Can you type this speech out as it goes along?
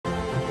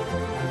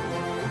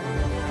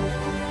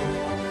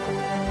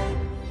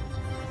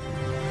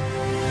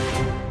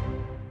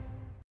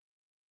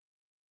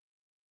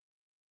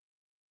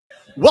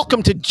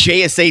Welcome to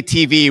JSA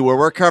TV, where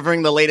we're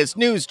covering the latest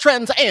news,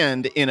 trends,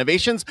 and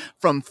innovations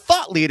from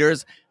thought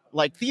leaders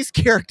like these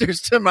characters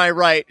to my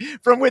right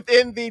from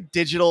within the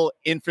digital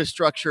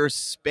infrastructure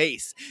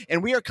space.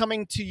 And we are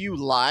coming to you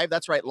live,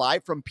 that's right,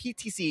 live from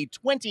PTC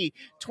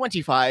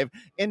 2025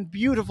 in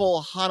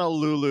beautiful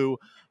Honolulu,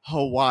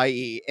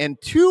 Hawaii.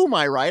 And to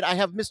my right, I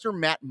have Mr.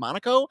 Matt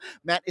Monaco.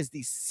 Matt is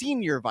the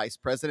Senior Vice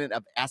President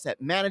of Asset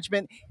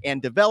Management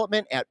and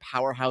Development at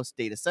PowerHouse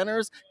Data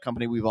Centers,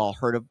 company we've all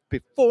heard of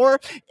before,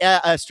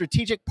 a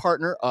strategic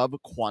partner of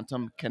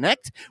Quantum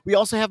Connect. We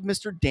also have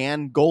Mr.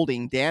 Dan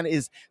Golding. Dan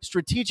is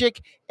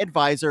Strategic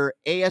Advisor,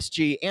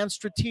 ASG, and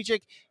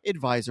Strategic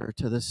Advisor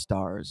to the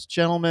Stars.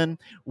 Gentlemen,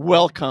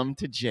 welcome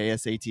to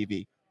JSA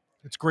TV.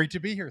 It's great to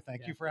be here.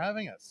 Thank you for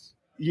having us.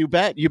 You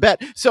bet, you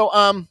bet. So,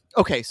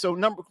 okay, so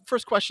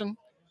first question,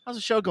 how's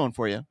the show going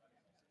for you?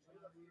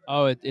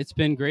 Oh, it's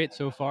been great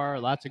so far.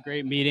 Lots of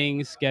great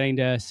meetings, getting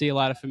to see a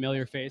lot of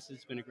familiar faces.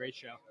 It's been a great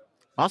show.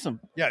 Awesome.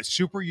 Yeah,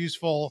 super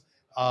useful.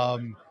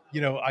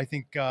 I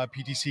think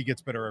PTC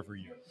gets better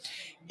every year.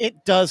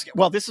 It does.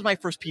 Well, this is my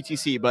first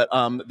PTC, but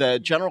the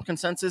general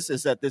consensus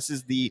is that this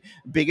is the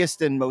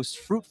biggest and most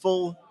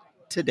fruitful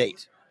to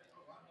date.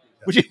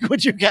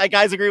 Would you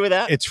guys agree with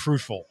that? It's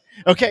fruitful.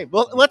 Okay,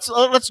 well,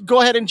 let's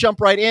go ahead and jump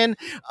right in.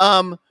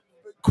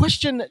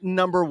 Question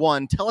number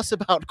one, tell us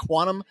about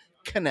Quantum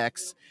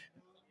Connect's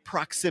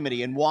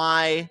proximity and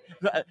why,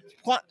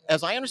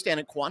 as I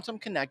understand it, Quantum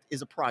Connect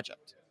is a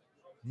project.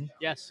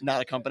 Yes.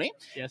 Not a company.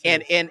 Yes.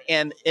 And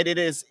it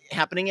is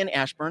happening in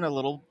Ashburn, a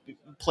little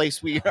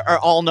place we are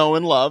all know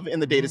and love in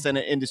the data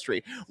center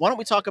industry. Why don't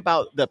we talk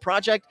about the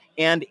project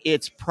and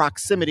its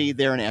proximity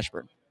there in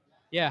Ashburn?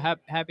 Yeah,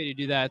 happy to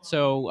do that.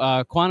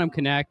 So Quantum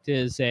Connect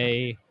is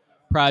a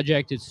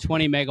project. It's a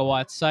 20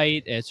 megawatt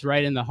site. It's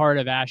right in the heart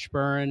of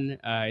Ashburn.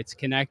 It's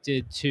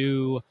connected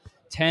to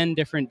 10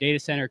 different data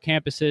center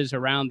campuses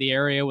around the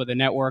area with a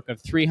network of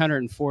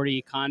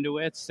 340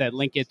 conduits that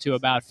link it to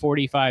about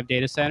 45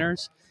 data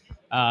centers.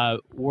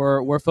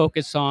 We're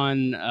focused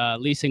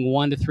on leasing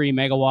 1 to 3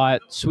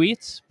 megawatt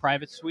suites,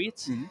 private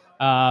suites,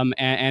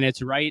 and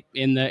it's right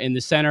in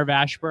the center of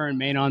Ashburn,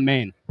 Main on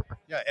Main.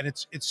 Yeah, and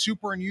it's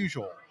super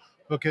unusual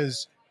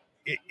because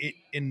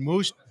in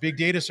most big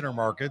data center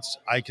markets,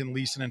 I can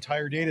lease an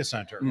entire data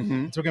center.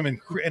 So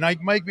and I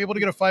might be able to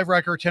get a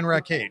 5-rack or a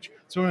 10-rack cage.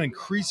 So it's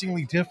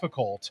increasingly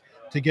difficult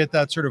to get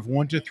that sort of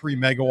 1 to 3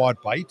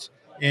 megawatt bite.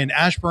 In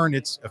Ashburn,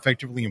 it's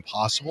effectively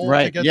impossible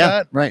to get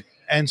that. Right.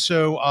 And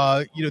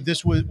so,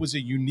 this was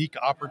a unique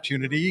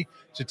opportunity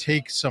to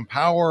take some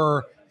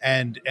power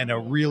and a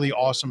really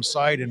awesome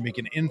site and make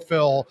an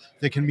infill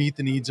that can meet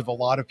the needs of a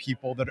lot of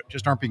people that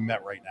just aren't being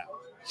met right now.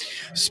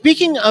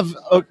 Speaking of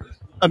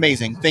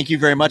amazing, thank you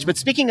very much. But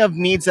speaking of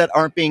needs that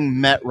aren't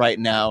being met right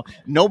now,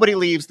 nobody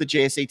leaves the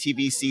JSA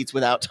TV seats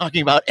without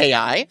talking about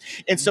AI,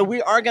 and so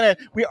we are gonna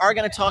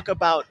talk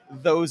about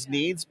those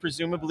needs.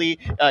 Presumably,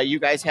 you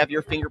guys have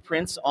your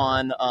fingerprints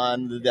on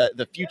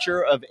the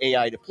future of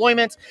AI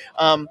deployment.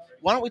 Why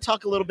don't we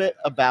talk a little bit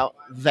about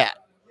that?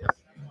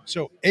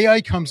 So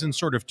AI comes in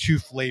sort of 2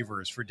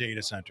 flavors for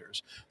data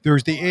centers.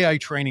 There's the AI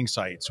training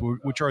sites,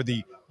 which are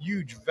the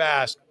huge,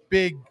 vast,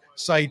 big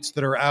sites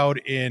that are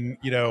out in,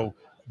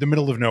 the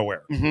middle of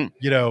nowhere,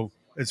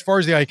 as far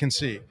as the eye can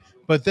see.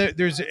 But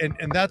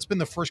and that's been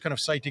the first kind of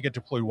site to get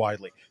deployed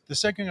widely. The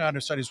second kind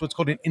of site is what's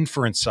called an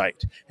inference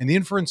site. And the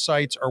inference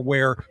sites are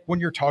where,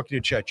 when you're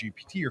talking to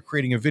ChatGPT or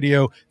creating a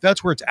video,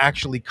 that's where it's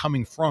actually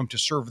coming from to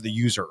serve the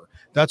user.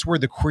 That's where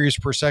the queries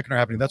per second are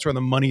happening. That's where the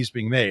money is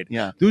being made.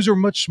 Yeah. Those are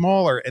much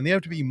smaller, and they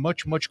have to be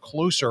much, much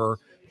closer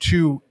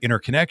to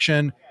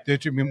interconnection. They have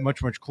to be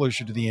much, much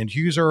closer to the end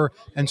user.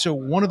 And so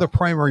one of the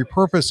primary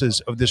purposes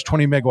of this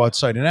 20 megawatt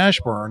site in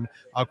Ashburn,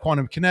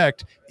 Quantum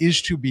Connect,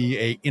 is to be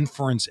a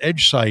inference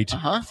edge site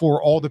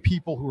for all the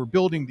people who are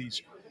building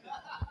these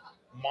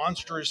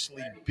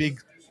monstrously big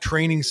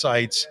training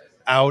sites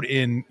out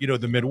in,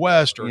 the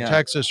Midwest or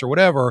Texas or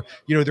whatever.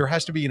 There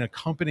has to be an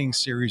accompanying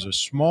series of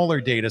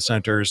smaller data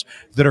centers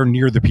that are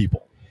near the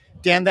people.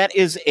 Dan, that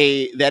is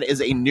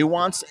a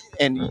nuance,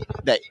 and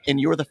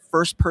you're the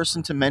first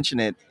person to mention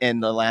it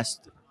in the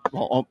last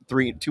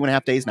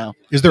 2.5 days now.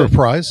 Is there a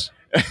prize?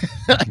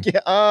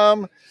 You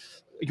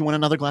want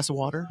another glass of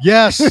water?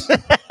 Yes.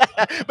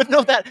 But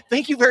no,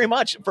 thank you very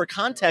much for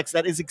context.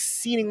 That is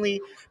exceedingly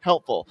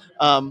helpful.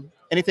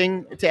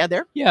 Anything to add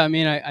there? Yeah, I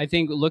mean, I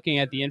think looking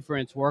at the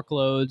inference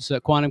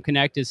workloads, Quantum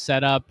Connect is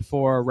set up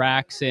for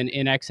racks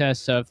in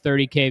excess of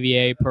 30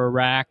 kVA per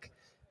rack,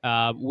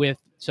 with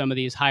some of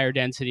these higher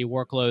density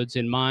workloads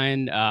in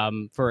mind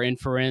for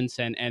inference.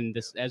 And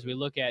this, as we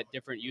look at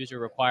different user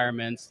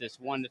requirements, this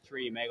 1 to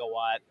 3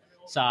 megawatt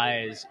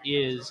size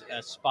is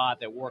a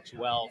spot that works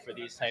well for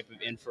these type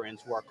of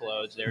inference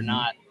workloads. They're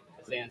not,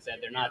 as Dan said,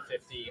 they're not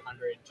 50,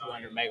 100,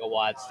 200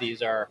 megawatts.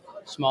 These are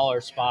smaller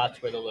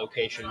spots where the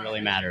location really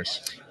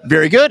matters.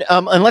 Very good.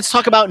 And let's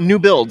talk about new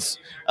builds.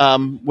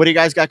 What do you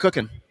guys got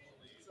cooking?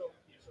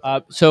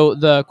 So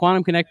the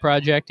Quantum Connect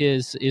project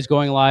is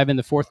going live in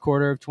the fourth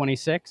quarter of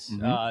 26.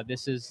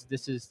 This is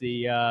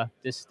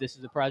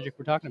the project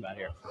we're talking about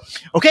here.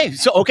 Okay,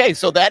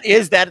 so that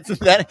is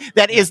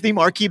the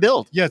marquee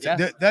build. Yes,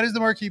 that is the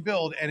marquee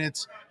build, and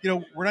it's,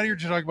 we're not here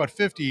to talk about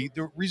 50.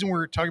 The reason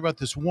we're talking about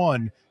this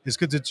one is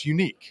because it's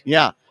unique.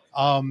 Yeah.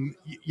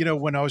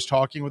 When I was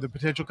talking with a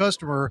potential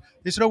customer,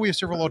 they said, "Oh, we have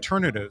several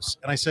alternatives,"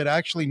 and I said,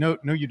 "Actually, no,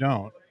 you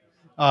don't.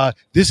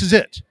 This is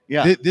it.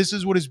 Yeah. This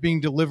is what is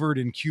being delivered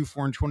in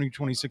Q4 in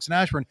 2026 in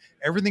Ashburn.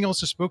 Everything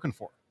else is spoken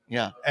for."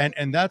 Yeah.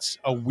 And that's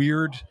a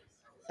weird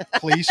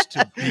place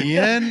to be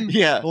in.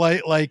 Yeah.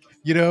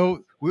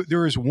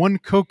 There is one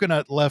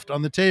coconut left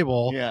on the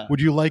table. Yeah.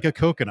 Would you like a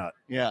coconut?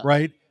 Yeah.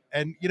 Right.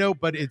 And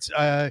but it's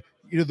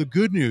the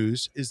good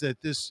news is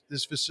that this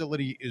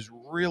facility is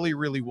really,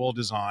 really well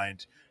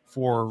designed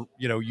for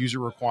user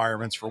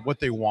requirements, for what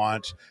they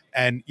want,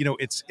 and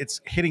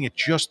it's hitting at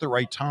just the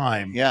right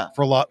time. Yeah.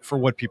 For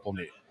what people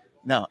need.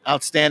 No,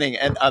 outstanding,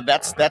 and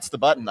that's the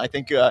button. I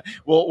think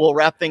we'll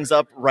wrap things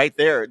up right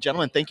there,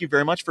 gentlemen. Thank you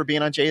very much for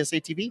being on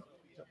JSA TV.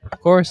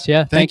 Of course,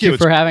 yeah. Thank you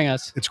for having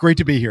us. It's great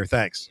to be here.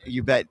 Thanks.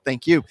 You bet.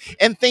 Thank you,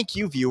 and thank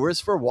you, viewers,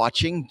 for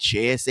watching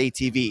JSA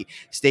TV.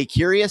 Stay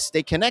curious,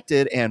 stay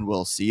connected, and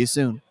we'll see you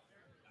soon.